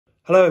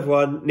Hello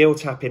everyone, Neil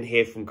Tappin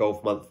here from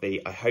Golf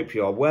Monthly. I hope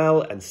you are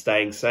well and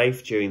staying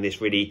safe during this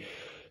really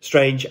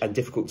strange and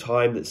difficult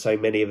time that so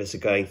many of us are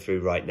going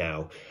through right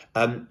now.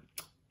 In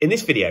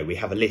this video, we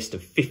have a list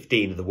of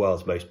 15 of the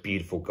world's most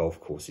beautiful golf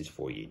courses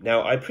for you.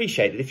 Now, I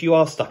appreciate that if you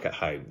are stuck at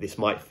home, this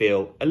might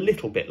feel a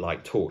little bit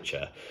like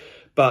torture,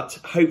 but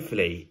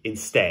hopefully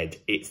instead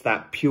it's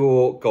that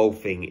pure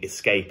golfing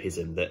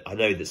escapism that I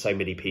know that so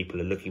many people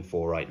are looking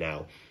for right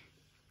now.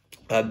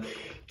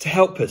 To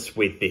help us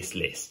with this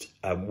list,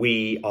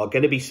 we are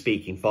going to be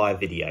speaking via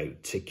video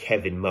to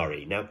Kevin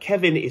Murray. Now,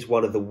 Kevin is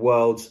one of the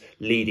world's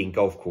leading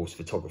golf course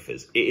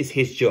photographers. It is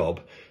his job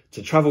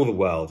to travel the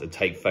world and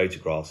take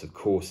photographs of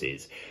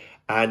courses.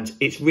 And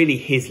it's really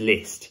his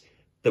list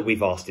that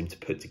we've asked him to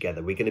put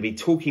together. We're going to be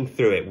talking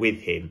through it with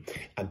him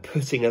and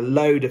putting a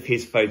load of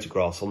his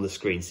photographs on the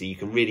screen so you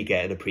can really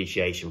get an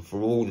appreciation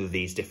for all of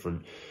these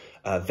different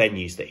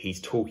venues that he's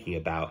talking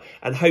about,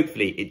 and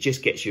hopefully it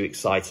just gets you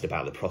excited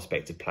about the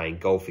prospect of playing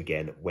golf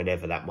again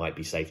whenever that might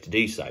be safe to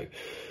do so.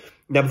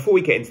 Now, before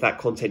we get into that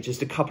content,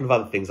 just a couple of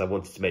other things I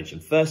wanted to mention.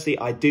 Firstly,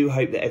 I do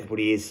hope that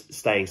everybody is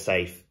staying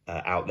safe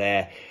out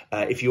there.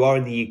 If you are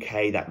in the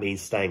UK, that means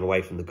staying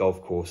away from the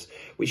golf course,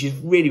 which is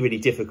really, really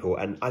difficult.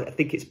 And I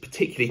think it's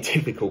particularly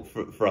difficult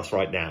for us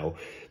right now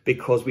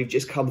because we've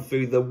just come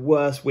through the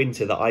worst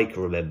winter that I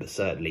can remember,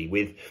 certainly,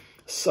 with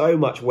so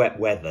much wet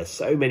weather.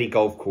 So many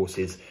golf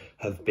courses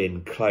have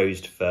been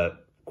closed for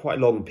quite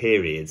long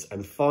periods,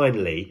 and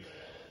finally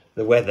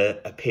the weather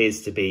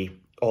appears to be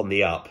on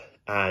the up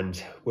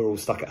and we're all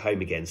stuck at home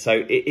again.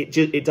 So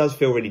it does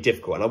feel really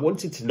difficult, and I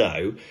wanted to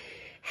know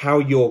how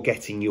you're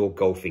getting your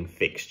golfing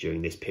fix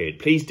during this period.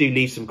 Please do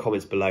leave some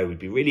comments below. We'd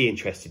be really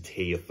interested to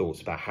hear your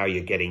thoughts about how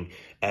you're getting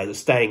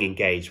staying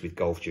engaged with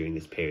golf during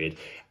this period.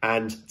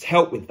 And to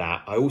help with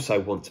that, I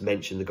also want to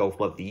mention the Golf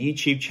Monthly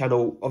YouTube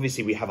channel.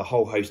 Obviously, we have a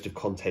whole host of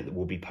content that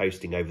we'll be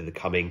posting over the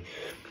coming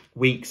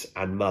weeks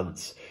and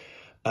months.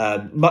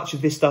 Much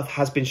of this stuff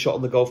has been shot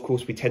on the golf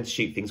course. We tend to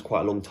shoot things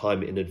quite a long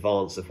time in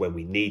advance of when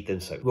we need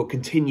them, so we'll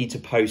continue to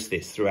post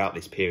this throughout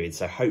this period.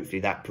 So hopefully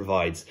that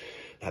provides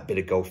that bit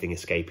of golfing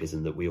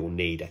escapism that we all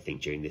need, I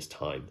think, during this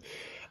time.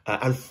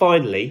 And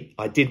finally,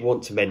 I did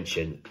want to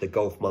mention the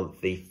Golf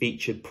Monthly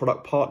featured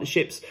product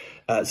partnerships.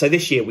 So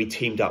this year we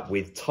teamed up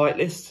with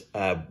Titleist.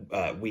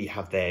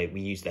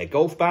 We use their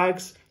golf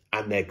bags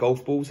and their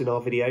golf balls in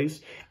our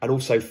videos, and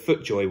also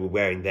FootJoy were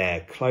wearing their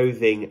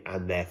clothing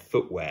and their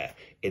footwear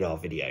in our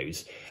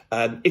videos.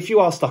 If you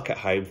are stuck at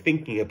home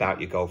thinking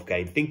about your golf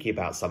game, thinking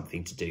about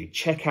something to do,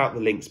 check out the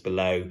links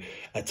below.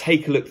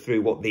 Take a look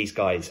through what these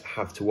guys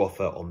have to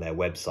offer on their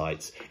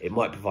websites. It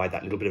might provide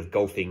that little bit of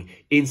golfing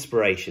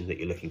inspiration that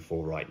you're looking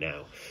for right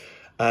now.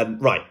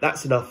 Right,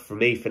 that's enough from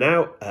me for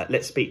now.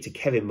 Let's speak to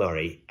Kevin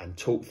Murray and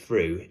talk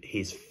through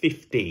his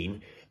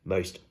 15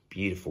 most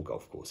beautiful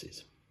golf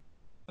courses.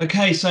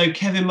 Okay, so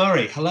Kevin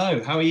Murray,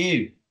 hello, how are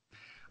you?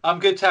 I'm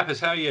good, Tappers,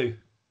 how are you?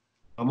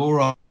 I'm all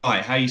right.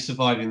 How are you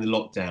surviving the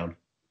lockdown?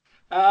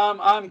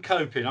 I'm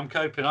coping.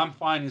 I'm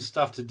finding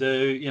stuff to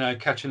do, you know,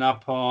 catching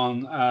up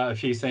on a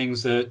few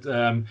things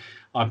that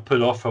I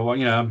put off for a while.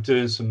 You know, I'm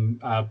doing some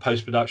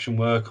post-production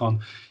work on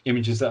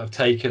images that I've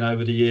taken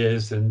over the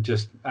years and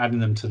just adding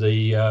them to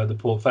the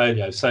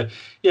portfolio. So,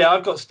 yeah,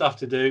 I've got stuff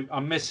to do.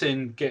 I'm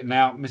missing getting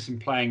out, missing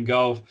playing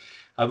golf.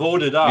 I've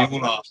ordered up.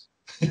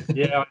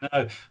 Yeah, I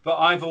know. But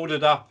I've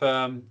ordered up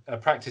a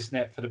practice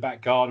net for the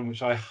back garden,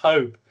 which I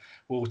hope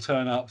will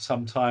turn up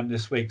sometime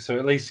this week. So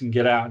at least you can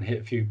get out and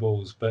hit a few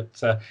balls.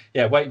 But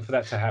yeah, waiting for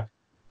that to happen.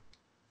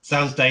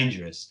 Sounds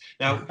dangerous.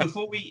 Now,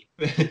 before we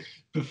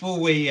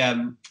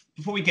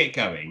get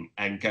going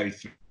and go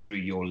through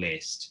your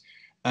list,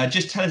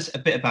 just tell us a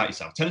bit about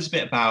yourself. Tell us a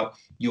bit about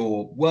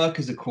your work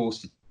as a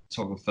course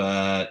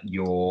photographer,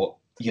 your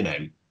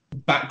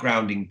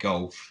background in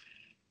golf.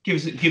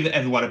 Give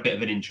everyone a bit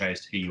of an intro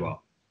as to who you are.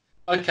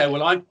 Okay,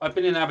 well, I've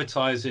been in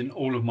advertising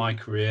all of my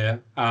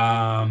career,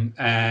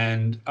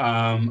 and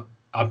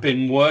I've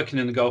been working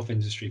in the golf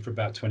industry for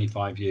about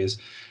 25 years.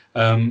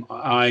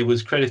 I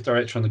was creative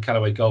director on the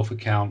Callaway Golf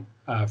account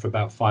for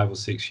about 5 or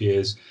 6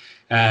 years,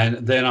 and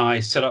then I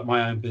set up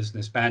my own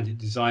business, Bandit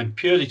Design,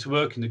 purely to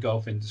work in the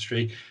golf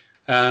industry.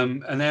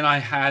 And then I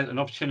had an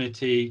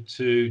opportunity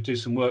to do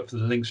some work for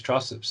the Links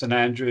Trust at St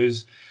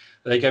Andrews.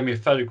 They gave me a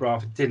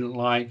photograph I didn't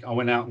like. I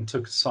went out and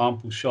took a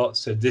sample shot,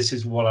 said this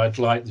is what I'd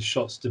like the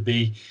shots to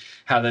be,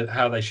 how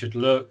they should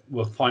look.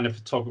 We'll find a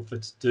photographer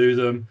to do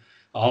them.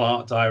 I'll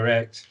art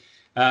direct.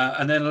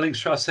 And then the Links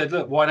Trust said,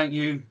 look, why don't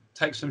you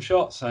take some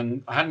shots?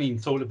 And I hadn't even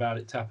thought about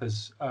it,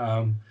 Tappers,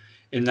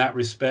 in that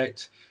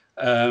respect.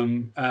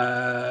 And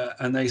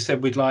they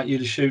said, we'd like you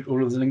to shoot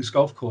all of the Links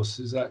golf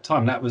courses at that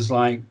time. That was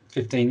like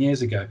 15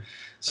 years ago.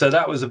 So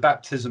that was a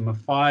baptism of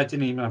fire.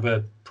 Didn't even have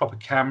a proper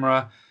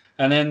camera.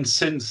 And then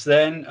since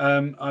then,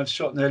 I've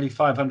shot nearly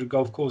 500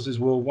 golf courses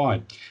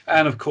worldwide.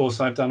 And of course,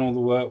 I've done all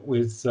the work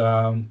with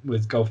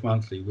Golf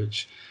Monthly,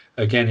 which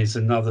again is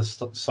another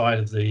side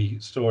of the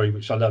story,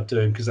 which I love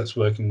doing because that's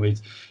working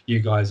with you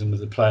guys and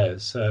with the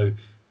players. So,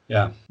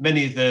 yeah.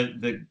 Many of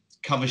the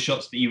cover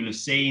shots that you will have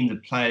seen, the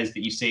players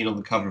that you've seen on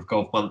the cover of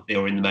Golf Monthly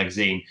or in the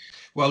magazine.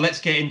 Well, let's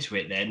get into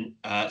it then,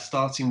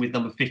 starting with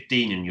number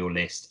 15 on your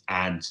list,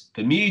 and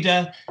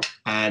Bermuda,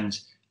 and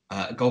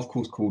a golf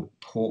course called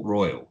Port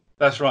Royal.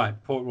 That's right,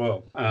 Port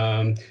Royal.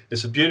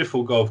 It's a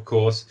beautiful golf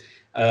course.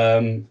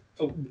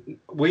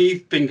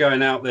 We've been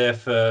going out there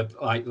for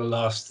like the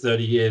last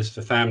 30 years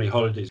for family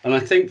holidays. And I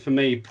think for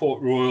me,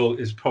 Port Royal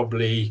is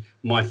probably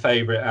my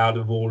favorite out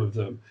of all of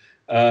them.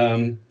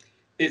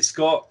 It's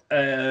got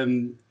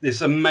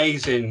this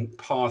amazing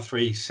par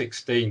 3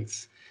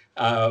 16th,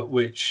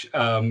 which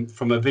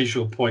from a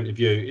visual point of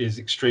view is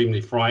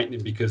extremely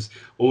frightening, because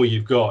all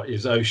you've got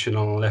is ocean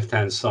on the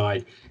left-hand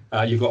side.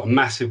 You've got a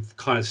massive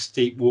kind of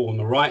steep wall on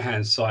the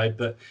right-hand side,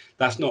 but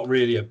that's not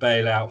really a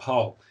bailout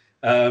hole.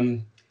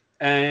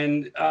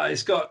 And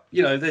it's got,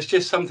 there's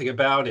just something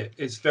about it.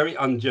 It's very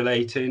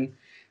undulating.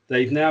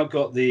 They've now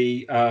got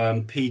the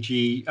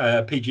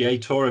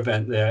PGA Tour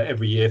event there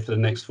every year for the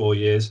next 4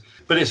 years.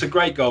 But it's a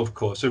great golf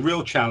course, a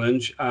real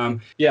challenge.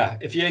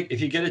 If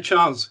you get a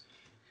chance,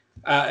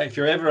 if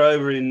you're ever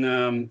over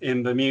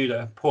in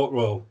Bermuda, Port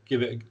Royal,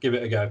 give it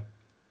a go.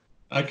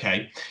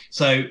 Okay,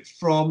 so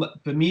from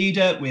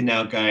Bermuda, we're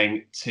now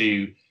going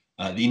to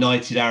the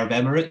United Arab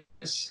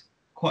Emirates.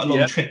 Quite a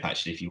long trip,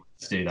 actually, if you want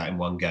to do that in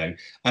one go.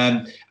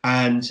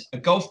 And a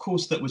golf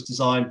course that was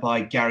designed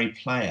by Gary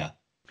Player.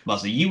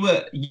 Muzzer,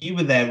 you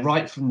were there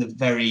right from the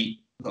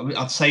very,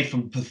 I'd say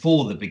from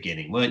before the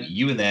beginning, weren't you?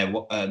 You were there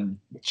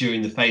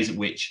during the phase at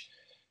which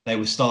they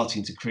were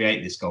starting to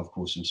create this golf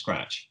course from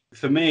scratch.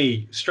 For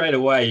me, straight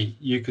away,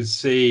 you could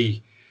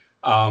see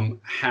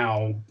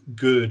how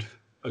good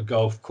a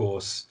golf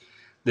course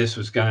this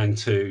was going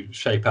to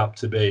shape up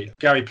to be.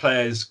 Gary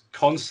Player's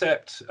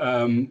concept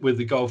with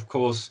the golf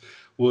course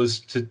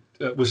was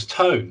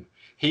tone.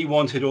 He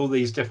wanted all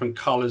these different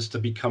colors to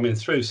be coming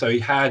through. So he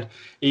had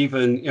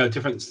even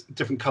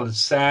different colored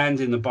sand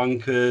in the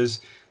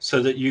bunkers,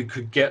 so that you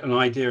could get an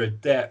idea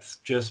of depth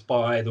just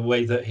by the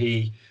way that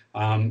he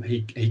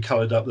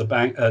colored up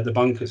the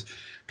bunkers.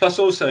 Plus,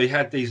 also he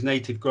had these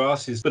native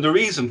grasses. But the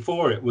reason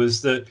for it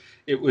was that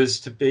it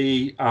was to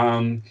be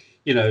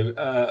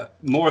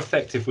more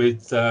effective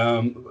with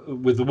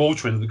the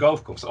watering of the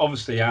golf course.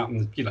 Obviously, out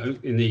in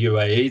the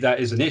UAE,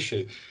 that is an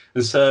issue,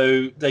 and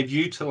so they've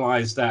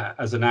utilised that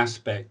as an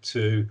aspect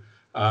to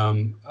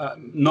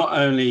not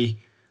only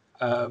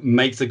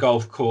make the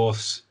golf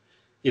course,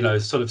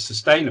 sort of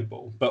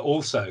sustainable, but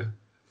also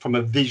from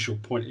a visual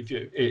point of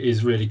view, it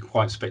is really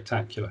quite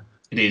spectacular.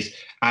 It is,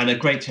 and a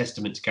great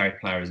testament to Gary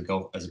Player as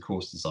a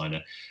course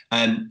designer.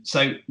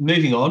 So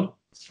moving on,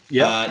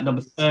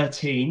 number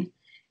 13.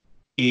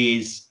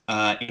 Is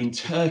in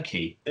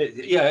Turkey.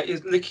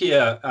 It's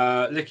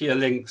Likya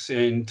Links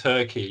in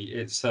Turkey.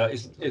 It's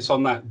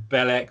on that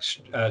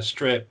Belek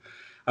strip.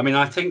 I mean,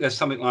 I think there's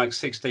something like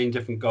 16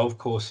 different golf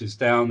courses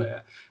down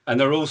there, and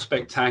they're all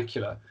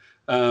spectacular.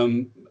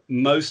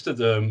 Most of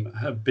them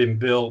have been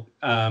built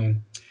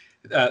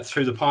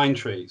through the pine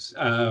trees.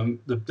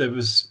 There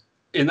was,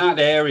 in that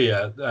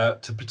area,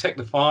 to protect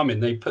the farming,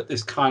 they put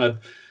this kind of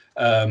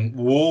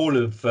wall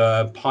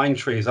of pine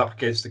trees up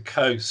against the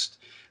coast.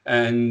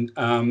 And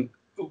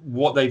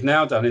what they've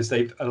now done is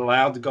they've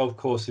allowed the golf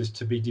courses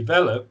to be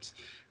developed.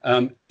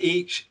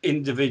 Each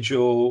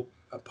individual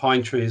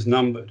pine tree is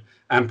numbered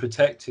and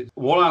protected.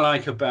 What I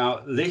like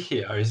about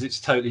Likya is it's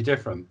totally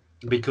different,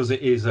 because it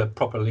is a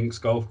proper links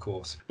golf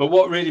course. But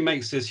what really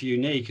makes this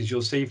unique, as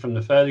you'll see from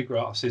the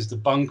photographs, is the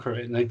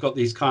bunkering. They've got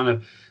these kind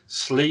of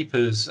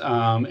sleepers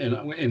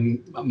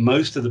in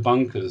most of the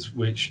bunkers,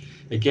 which,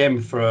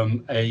 again,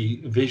 from a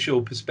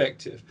visual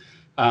perspective,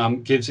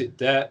 gives it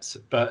depth,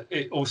 but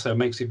it also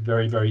makes it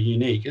very, very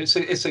unique. It's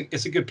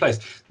a good place.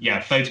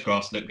 Yeah,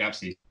 photographs look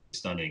absolutely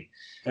stunning.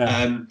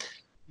 Yeah.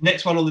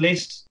 Next one on the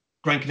list,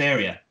 Gran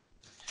Canaria.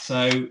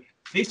 So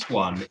this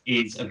one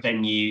is a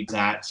venue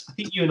that I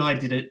think you and I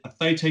did a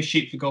photo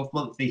shoot for Golf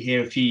Monthly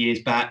here a few years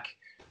back.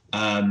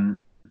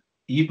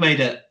 You've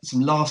made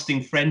some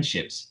lasting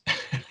friendships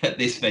at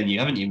this venue,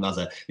 haven't you,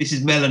 Muzzer? This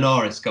is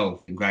Melanaris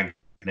Golf in Gran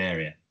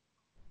Canaria.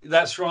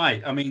 That's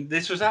right. I mean,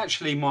 this was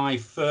actually my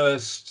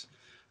first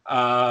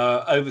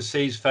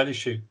overseas photo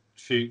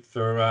shoot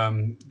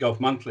for Golf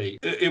Monthly.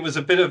 It was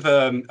a bit of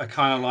a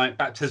kind of like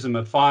baptism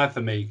of fire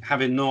for me,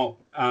 having not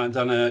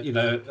done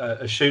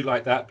a shoot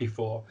like that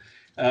before.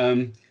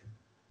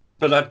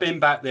 But I've been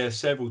back there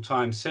several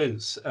times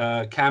since.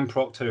 Cam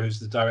Proctor, who's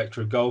the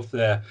director of golf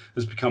there,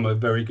 has become a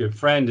very good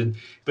friend.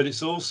 But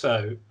it's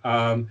also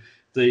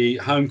the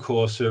home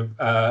course of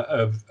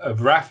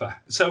Rafa.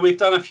 So we've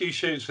done a few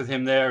shoots with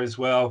him there as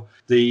well.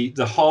 The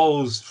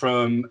holes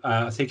from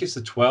I think it's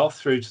the 12th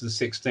through to the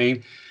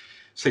 16th.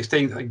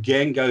 16th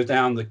again go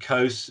down the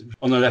coast.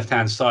 On the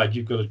left-hand side,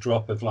 you've got a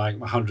drop of like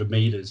 100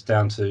 meters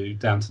down to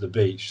the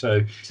beach.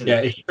 So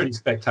it's pretty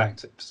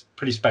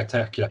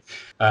spectacular.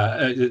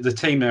 The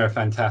team there are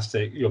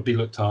fantastic. You'll be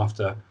looked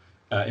after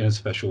in a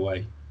special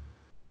way.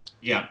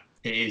 Yeah,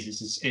 it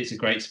is. It's a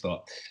great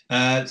spot.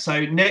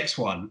 So next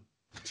one,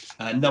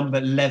 number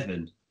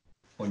 11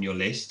 on your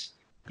list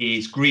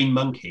is Green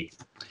Monkey.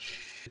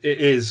 it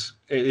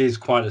is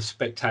quite a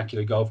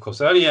spectacular golf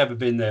course. I've only ever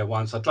been there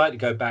once. I'd like to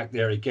go back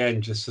there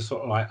again just to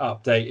sort of like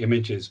update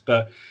images.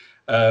 But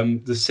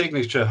the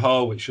signature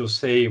hole, which you'll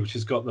see, which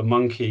has got the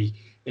monkey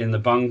in the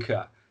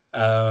bunker,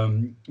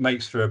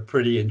 makes for a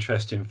pretty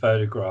interesting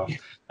photograph.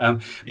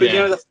 But you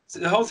know,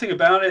 the whole thing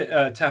about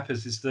it,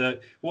 Tappers, is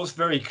that what's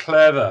very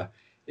clever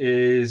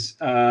is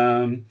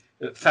Tom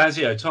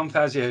Fazio,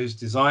 who's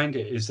designed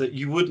it, is that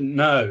you wouldn't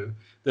know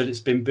that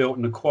it's been built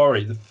in a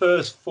quarry. The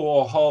first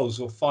 4 holes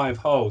or 5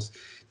 holes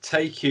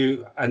take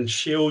you and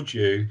shield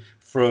you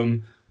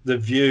from the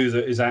view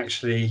that is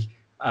actually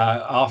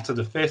after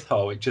the 5th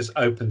hole. It just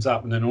opens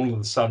up, and then all of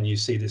a sudden you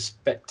see this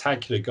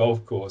spectacular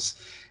golf course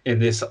in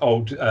this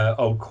old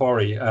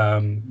quarry,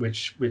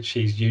 which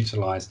he's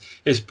utilised.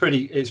 It's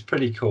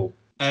pretty cool.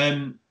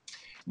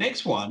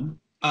 Next one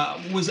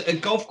was a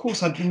golf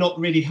course I'd not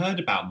really heard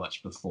about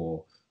much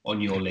before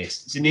on your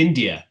list. It's in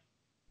India.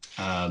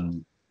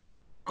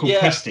 Called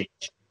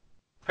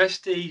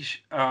Prestige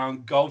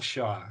Golf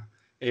Shire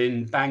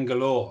in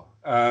Bangalore.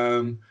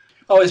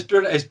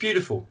 It's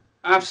beautiful,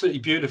 absolutely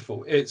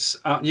beautiful. It's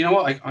you know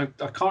what, I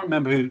can't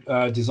remember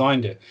who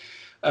designed it,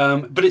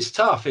 but it's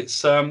tough.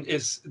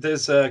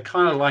 There's a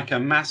kind of like a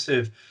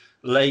massive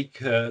lake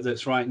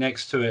that's right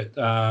next to it,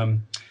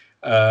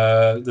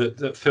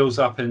 that fills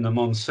up in the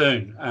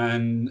monsoon,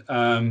 and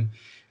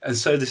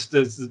so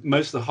there's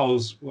most of the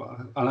holes,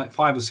 like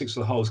 5 or 6 of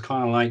the holes,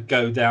 kind of like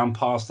go down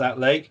past that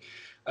lake.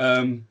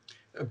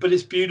 But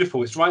it's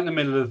beautiful. It's right in the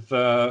middle of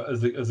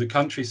the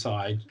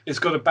countryside. It's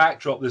got a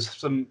backdrop. There's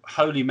some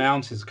holy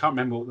mountains. I can't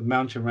remember what the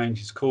mountain range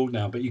is called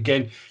now, but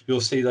again, you'll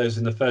see those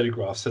in the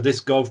photographs. So this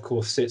golf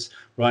course sits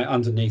right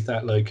underneath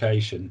that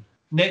location.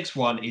 Next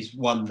one is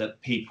one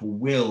that people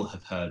will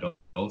have heard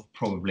of,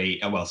 probably.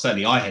 Well,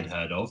 certainly I had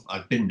heard of.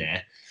 I've been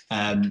there.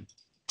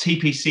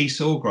 TPC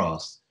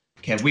Sawgrass.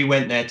 Kev, we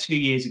went there 2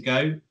 years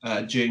ago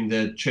during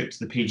the trip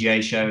to the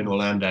PGA show in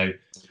Orlando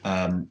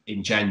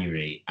in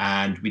January,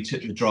 and we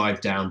took the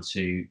drive down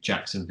to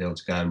Jacksonville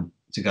to go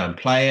and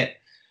play it.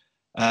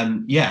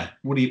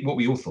 What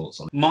were your thoughts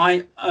on it?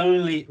 My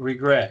only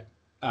regret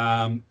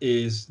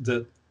is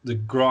that the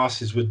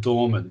grasses were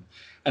dormant,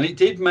 and it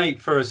did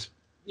make for us,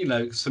 you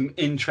know, some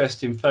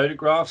interesting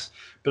photographs.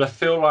 But I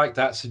feel like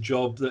that's a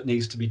job that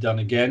needs to be done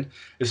again,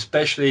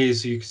 especially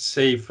as you can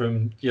see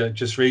from, you know,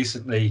 just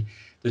recently,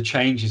 the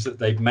changes that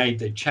they've made.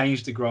 They've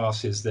changed the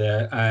grasses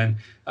there, and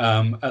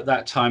at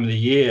that time of the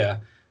year,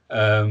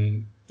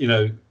 you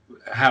know,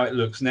 how it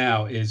looks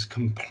now is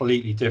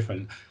completely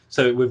different.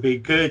 So it would be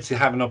good to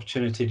have an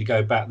opportunity to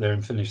go back there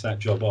and finish that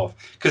job off,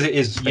 because it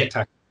is a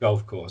spectacular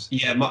golf course.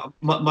 Yeah,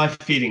 my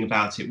feeling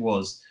about it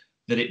was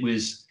that it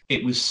was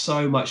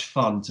so much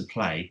fun to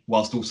play,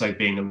 whilst also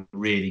being a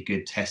really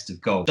good test of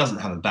golf. It doesn't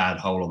have a bad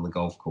hole on the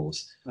golf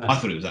course. No. I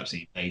thought it was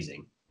absolutely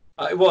amazing.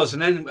 It was,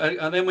 and then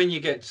when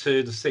you get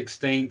to the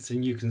 16th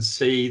and you can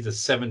see the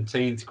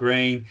 17th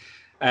green,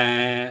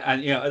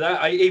 and you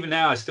know, even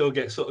now I still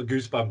get sort of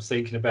goosebumps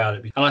thinking about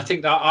it. And I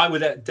think that I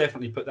would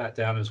definitely put that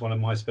down as one of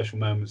my special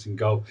moments in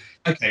golf.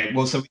 Okay,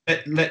 well, so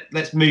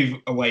let's move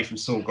away from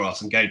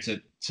Sawgrass and go to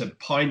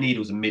Pine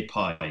Needles and Mid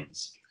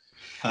Pines.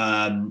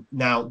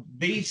 Now,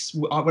 these,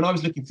 when I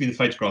was looking through the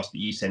photographs that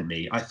you sent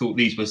me, I thought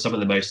these were some of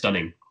the most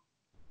stunning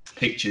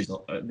pictures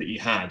that you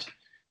had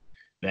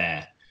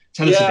there.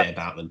 Tell us a bit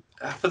about them.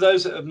 For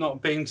those that have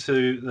not been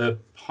to the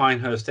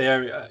Pinehurst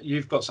area,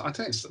 you've got, I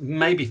think it's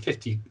maybe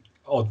 50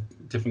 odd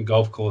different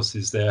golf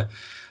courses there,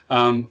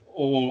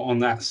 all on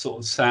that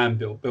sort of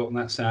built on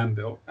that sand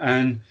built.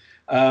 And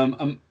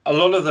a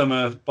lot of them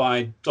are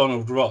by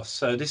Donald Ross.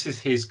 So this is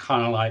his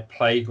kind of like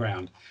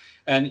playground.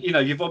 And, you know,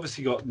 you've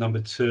obviously got number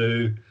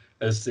 2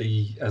 as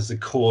the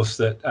course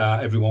that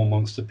everyone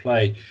wants to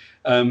play.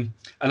 And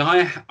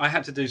I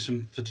had to do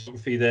some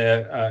photography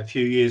there a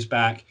few years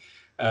back,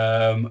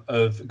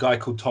 of a guy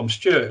called Tom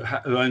Stewart,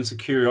 who owns a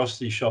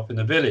curiosity shop in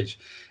the village.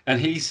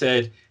 And he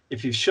said,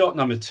 if you've shot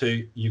number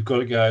 2, you've got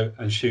to go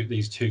and shoot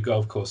these 2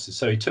 golf courses.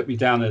 So he took me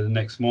down there the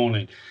next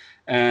morning,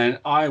 and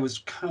I was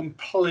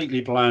completely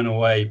blown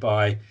away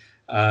by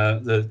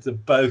the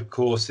both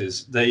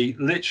courses. They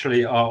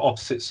literally are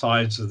opposite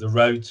sides of the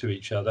road to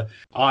each other.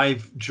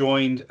 I've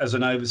joined as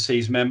an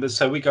overseas member,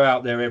 so we go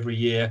out there every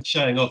year.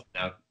 Showing off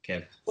now,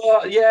 Kev.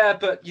 Well, yeah,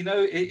 but you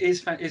know,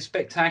 it's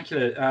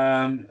spectacular.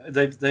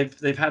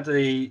 They've had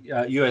the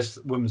US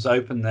Women's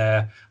Open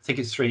there. I think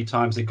it's 3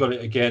 times. They got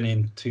it again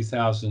in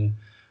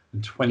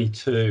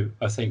 2022,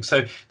 I think.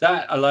 So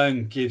that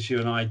alone gives you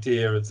an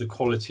idea of the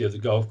quality of the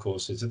golf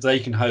courses, if they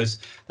can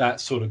host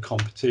that sort of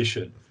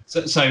competition.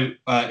 So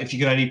if you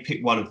could only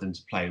pick one of them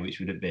to play, which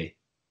would it be?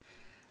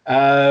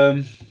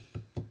 Pine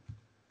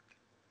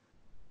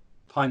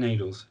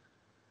Needles.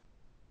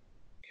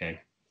 Okay.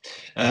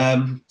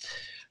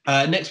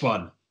 Next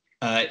one.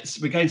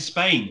 We're going to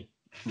Spain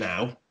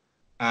now,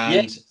 and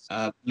yes.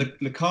 La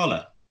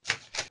Cala.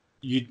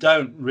 You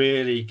don't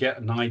really get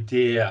an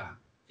idea,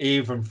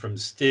 even from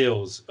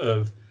stills,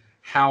 of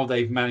how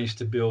they've managed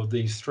to build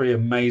these 3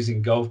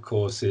 amazing golf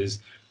courses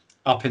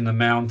up in the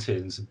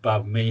mountains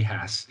above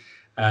Mijas.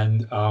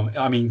 And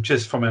I mean,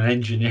 just from an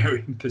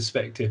engineering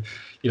perspective,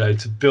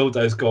 to build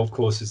those golf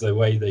courses the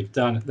way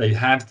they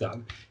have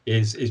done,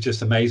 is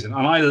just amazing.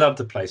 And I love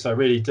the place, I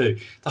really do.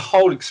 The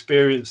whole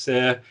experience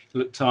there,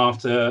 looked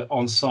after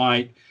on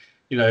site,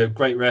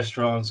 great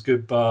restaurants,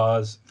 good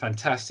bars,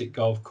 fantastic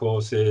golf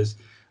courses.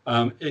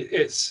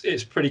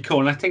 It's pretty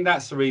cool, and I think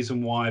that's the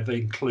reason why I've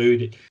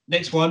included.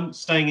 Next one,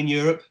 staying in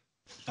Europe,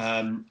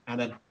 and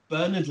a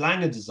Bernard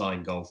Langer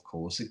design golf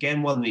course.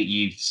 Again, one that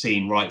you've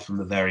seen right from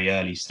the very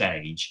early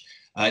stage.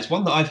 It's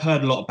one that I've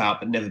heard a lot about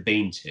but never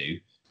been to.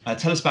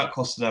 Tell us about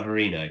Costa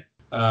Navarino.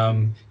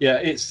 Yeah,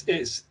 it's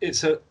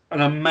an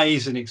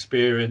amazing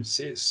experience.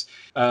 It's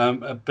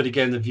but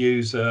again, the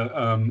views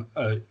are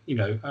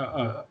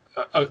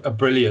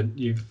brilliant.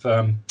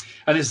 And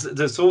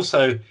there's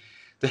also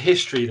the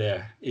history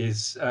there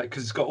is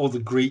because it's got all the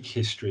Greek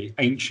history,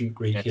 ancient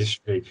Greek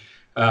history.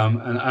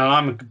 And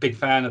I'm a big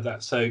fan of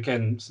that. So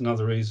again, it's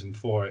another reason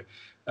for it.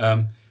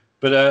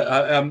 But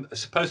I'm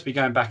supposed to be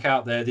going back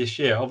out there this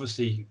year.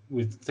 Obviously,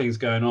 with things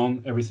going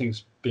on,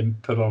 everything's been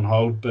put on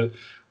hold. But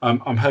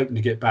I'm hoping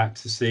to get back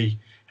to see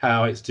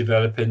how it's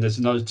developing. There's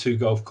another 2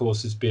 golf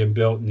courses being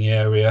built in the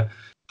area.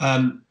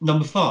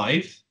 Number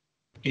 5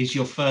 is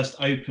your first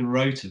open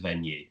rotor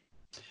venue.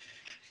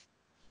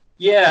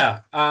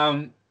 Yeah,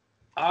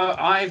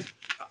 I've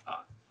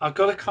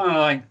got a kind of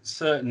like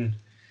certain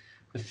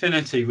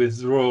affinity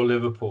with Royal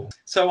Liverpool.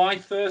 So I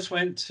first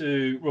went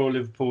to Royal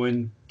Liverpool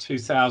in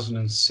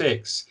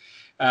 2006.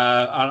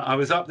 I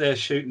was up there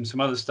shooting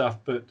some other stuff,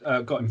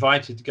 but got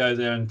invited to go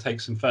there and take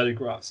some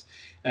photographs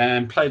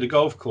and play the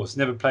golf course.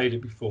 Never played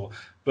it before.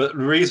 But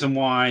the reason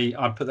why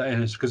I put that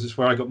in is because it's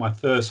where I got my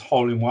first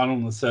hole-in-one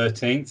on the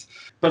 13th.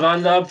 But I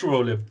loved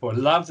Royal Liverpool. I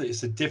love that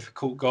it's a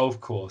difficult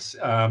golf course.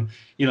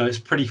 It's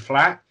pretty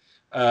flat.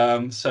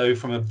 So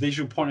from a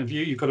visual point of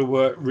view, you've got to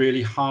work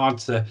really hard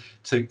to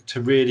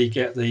really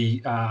get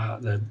the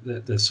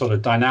sort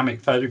of dynamic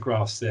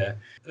photographs there.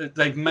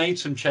 They've made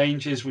some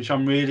changes, which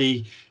I'm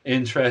really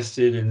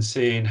interested in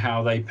seeing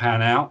how they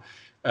pan out.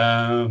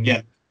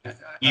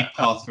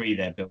 Par 3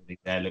 they're building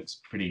there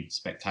looks pretty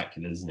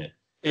spectacular, doesn't it?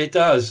 It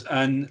does,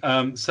 and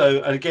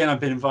so again,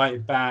 I've been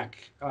invited back,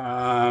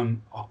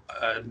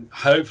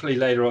 hopefully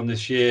later on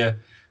this year,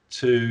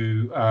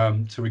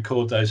 to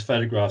record those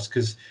photographs,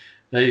 because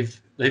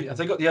have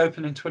they got the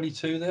Open in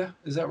 22 there?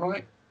 Is that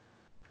right?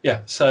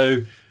 Yeah.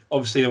 So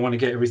obviously they want to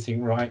get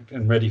everything right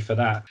and ready for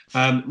that.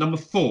 Number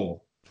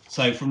 4.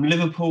 So from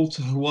Liverpool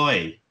to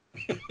Hawaii,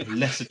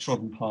 lesser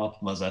trodden path,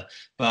 Muzzer.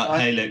 But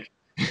hey, look.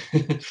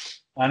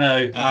 I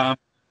know.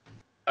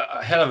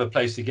 A hell of a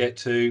place to get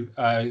to.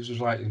 It was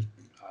like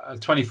a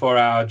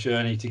 24-hour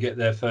journey to get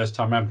there first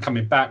time around.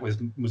 Coming back was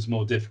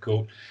more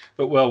difficult,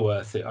 but well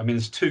worth it. I mean,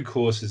 there's 2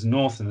 courses,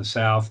 north and the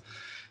south.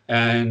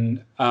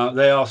 And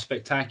they are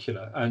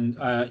spectacular. And,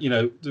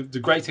 the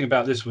great thing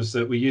about this was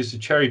that we used a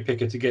cherry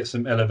picker to get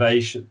some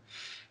elevation.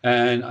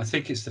 And I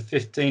think it's the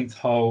 15th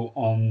hole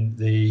on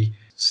the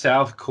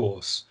south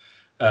course,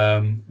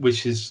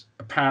 which is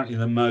apparently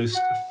the most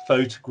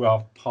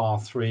photographed par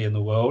 3 in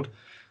the world.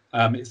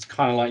 It's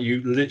kind of like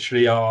you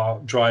literally are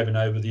driving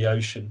over the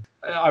ocean.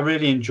 I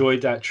really enjoyed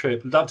that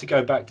trip. Love to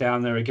go back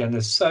down there again.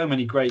 There's so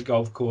many great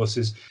golf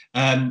courses.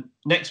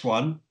 Next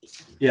one.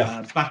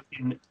 Yeah. Back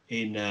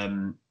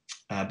in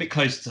a bit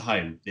closer to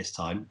home this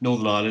time,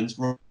 Northern Ireland,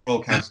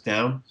 Royal County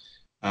Down.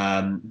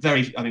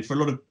 For a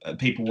lot of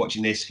people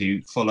watching this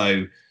who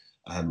follow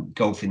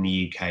golf in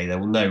the UK, they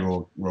will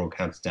know Royal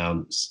County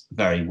Down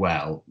very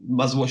well.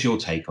 Muzz, what's your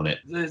take on it?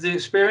 The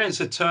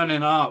experience of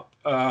turning up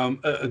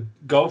at a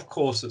golf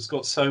course that's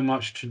got so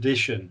much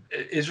tradition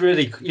is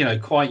really,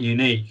 quite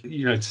unique.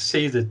 To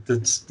see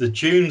the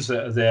dunes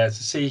that are there, to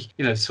see,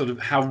 sort of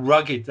how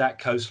rugged that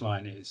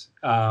coastline is,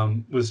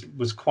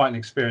 was quite an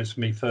experience for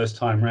me first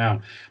time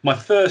round. My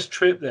first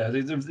trip there,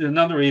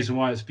 another reason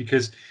why, it's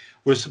because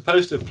we're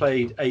supposed to have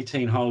played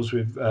 18 holes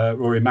with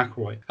Rory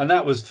McIlroy. And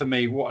that was, for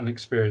me, what an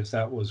experience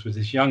that was, with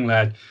this young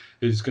lad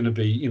who's going to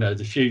be,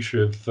 the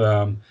future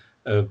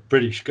of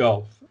British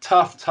golf.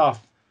 Tough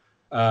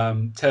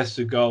test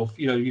of golf.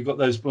 You've got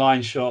those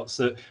blind shots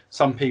that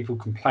some people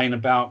complain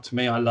about. To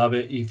me, I love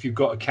it. If you've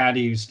got a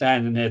caddy who's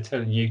standing there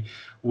telling you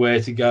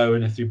where to go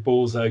and if your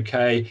ball's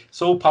okay,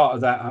 it's all part of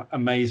that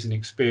amazing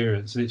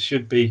experience. And it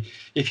should be,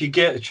 if you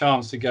get a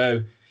chance to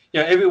go,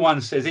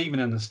 everyone says, even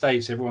in the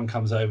States, everyone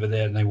comes over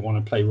there and they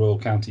want to play Royal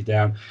County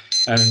Down.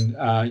 And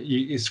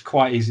it's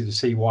quite easy to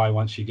see why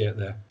once you get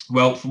there.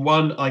 Well, from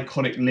one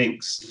iconic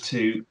links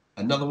to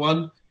another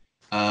one,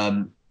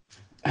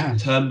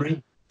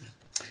 Turnberry.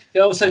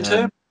 Yeah, also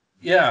Turnberry.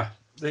 Yeah,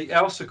 the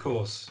Elsa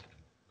course.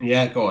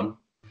 Yeah, go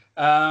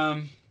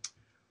on.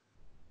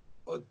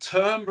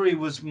 Turnberry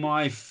was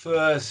my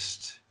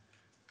first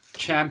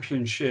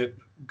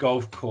championship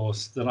golf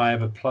course that I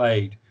ever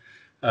played.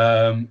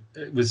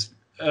 It was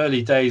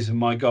early days of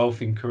my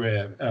golfing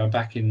career,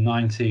 back in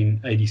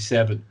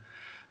 1987.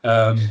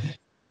 I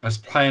was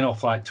playing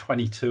off like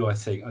 22, I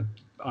think.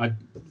 I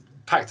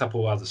packed up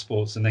all other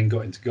sports and then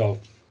got into golf.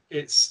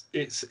 It's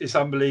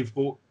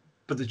unbelievable.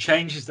 But the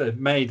changes they've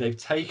made, they've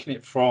taken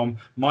it from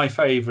my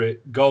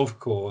favorite golf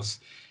course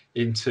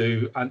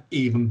into an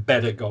even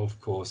better golf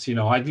course. You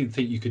know, I didn't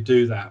think you could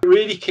do that. It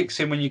really kicks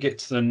in when you get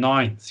to the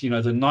ninth. You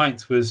know, the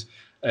ninth was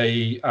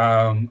a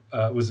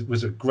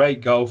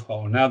great golf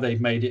hole. Now they've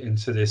made it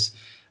into this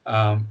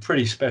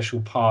pretty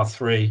special par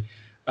 3.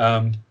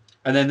 And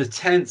then the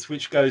 10th,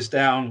 which goes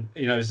down,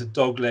 you know, is a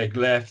dog leg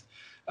left.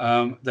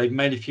 They've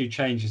made a few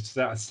changes to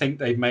that. I think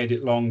they've made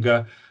it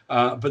longer.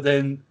 But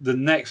then the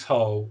next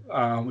hole,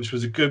 which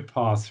was a good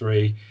par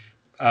 3,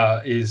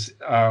 is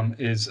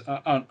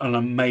an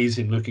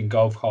amazing looking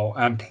golf hole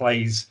and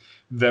plays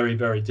very,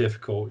 very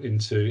difficult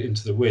into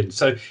the wind.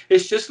 So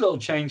it's just little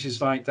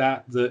changes like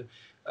that that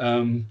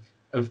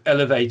have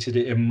elevated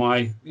it in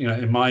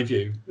my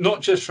view, not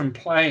just from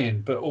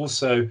playing but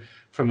also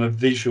from a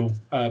visual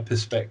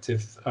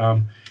perspective.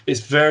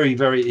 It's very,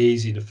 very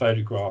easy to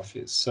photograph.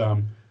 It's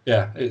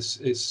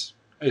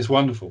it's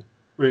wonderful,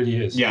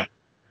 really is. Yeah.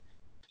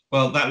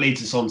 Well, that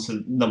leads us on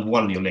to number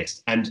 1 on your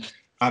list. And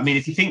I mean,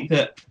 if you think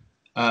that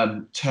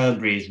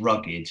Turnberry is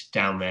rugged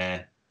down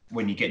there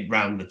when you get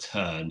round the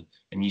turn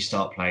and you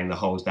start playing the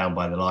holes down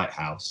by the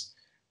lighthouse,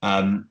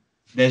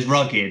 there's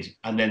rugged,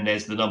 and then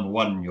there's the number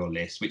 1 on your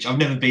list, which I've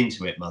never been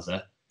to it,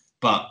 Muzzer,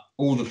 but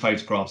all the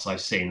photographs I've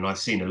seen, and I've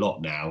seen a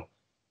lot now,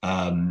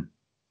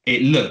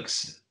 it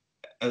looks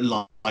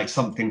like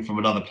something from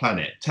another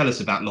planet. Tell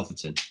us about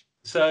Lofoten.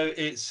 So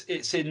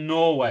it's in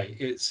Norway.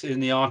 It's in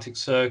the Arctic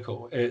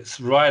Circle.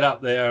 It's right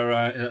up there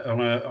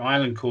on an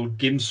island called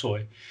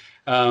Gimsøy.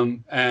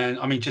 And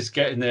I mean, just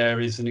getting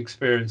there is an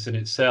experience in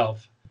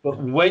itself. But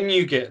when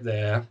you get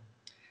there,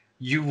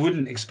 you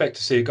wouldn't expect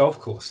to see a golf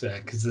course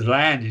there because the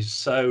land is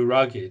so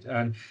rugged.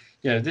 And,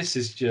 you know, this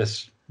is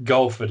just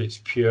golf at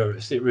its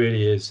purest. It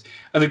really is.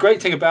 And the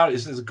great thing about it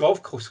is that the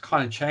golf course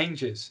kind of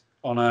changes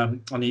on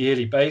a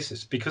yearly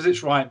basis because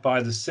it's right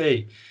by the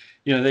sea.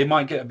 You know, they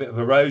might get a bit of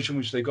erosion,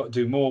 which they've got to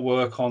do more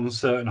work on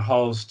certain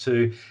holes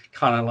to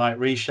kind of like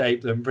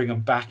reshape them, bring them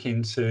back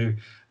into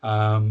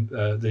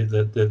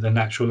the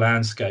natural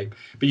landscape.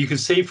 But you can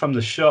see from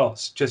the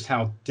shots just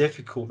how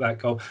difficult that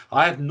golf.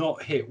 I have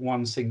not hit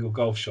one single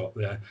golf shot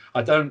there.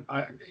 I don't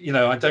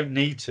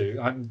need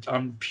to.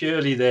 I'm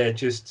purely there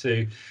just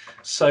to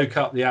soak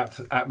up the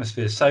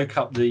atmosphere, soak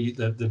up the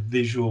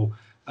visual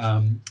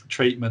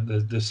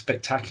treatment, the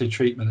spectacular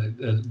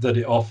treatment that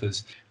it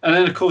offers. And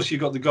then of course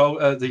you've got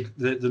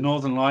the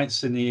Northern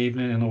Lights in the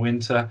evening in the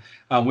winter,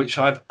 which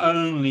I've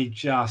only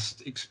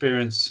just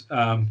experienced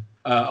on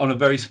a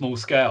very small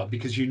scale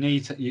because you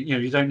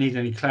don't need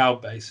any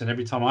cloud base, and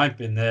every time I've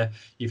been there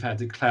you've had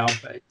the cloud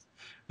base.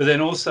 But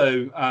then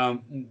also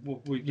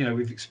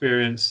we've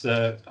experienced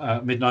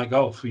midnight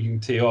golf where you can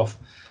tee off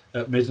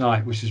at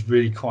midnight, which is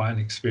really quite an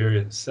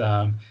experience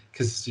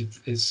because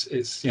it's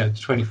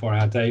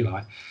 24-hour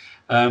daylight.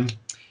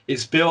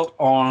 It's built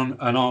on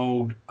an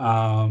old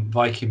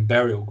Viking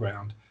burial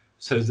ground,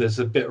 so there's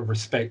a bit of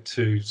respect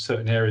to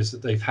certain areas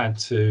that they've had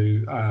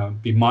to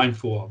be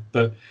mindful of.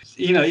 But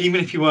you know,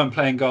 even if you weren't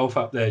playing golf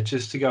up there,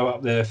 just to go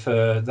up there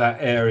for that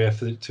area,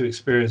 to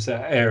experience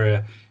that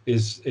area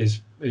is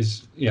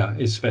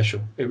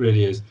special. It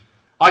really is.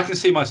 I can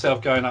see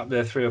myself going up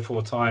there 3 or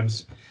 4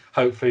 times,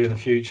 hopefully in the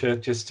future,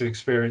 just to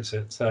experience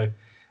it. So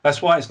that's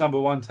why it's number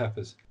 1,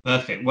 Tappers.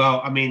 Perfect.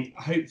 Well, I mean,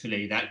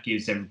 hopefully that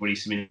gives everybody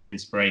some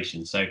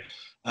inspiration. So,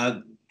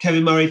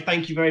 Kevin Murray,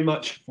 thank you very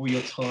much for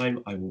your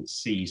time. I will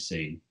see you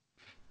soon.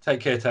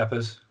 Take care,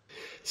 Tappers.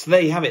 So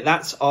there you have it.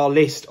 That's our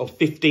list of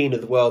 15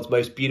 of the world's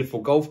most beautiful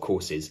golf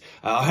courses.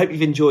 I hope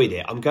you've enjoyed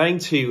it. I'm going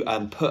to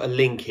put a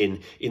link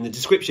in the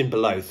description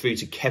below through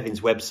to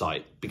Kevin's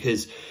website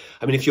because,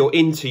 I mean, if you're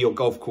into your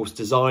golf course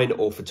design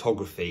or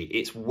photography,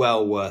 it's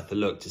well worth a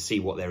look to see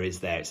what there is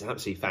there. It's an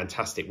absolutely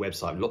fantastic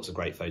website, lots of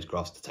great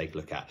photographs to take a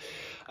look at.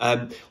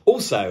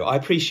 Also, I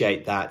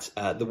appreciate that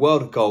the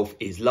world of golf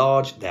is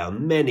large. There are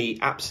many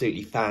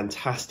absolutely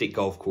fantastic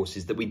golf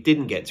courses that we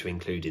didn't get to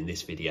include in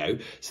this video.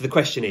 So the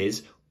question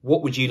is,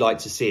 what would you like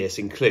to see us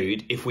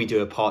include if we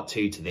do a part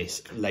 2 to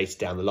this later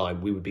down the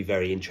line? We would be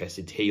very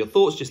interested to hear your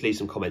thoughts. Just leave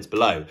some comments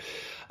below.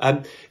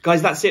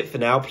 Guys, that's it for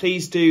now.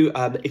 Please do,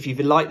 if you've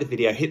liked the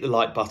video, hit the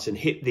like button,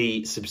 hit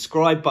the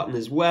subscribe button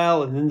as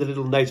well, and then the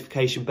little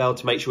notification bell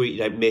to make sure you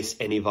don't miss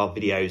any of our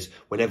videos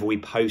whenever we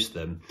post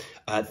them.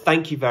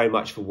 Thank you very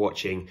much for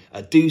watching.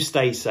 Do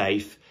stay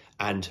safe,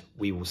 and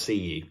we will see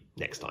you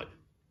next time.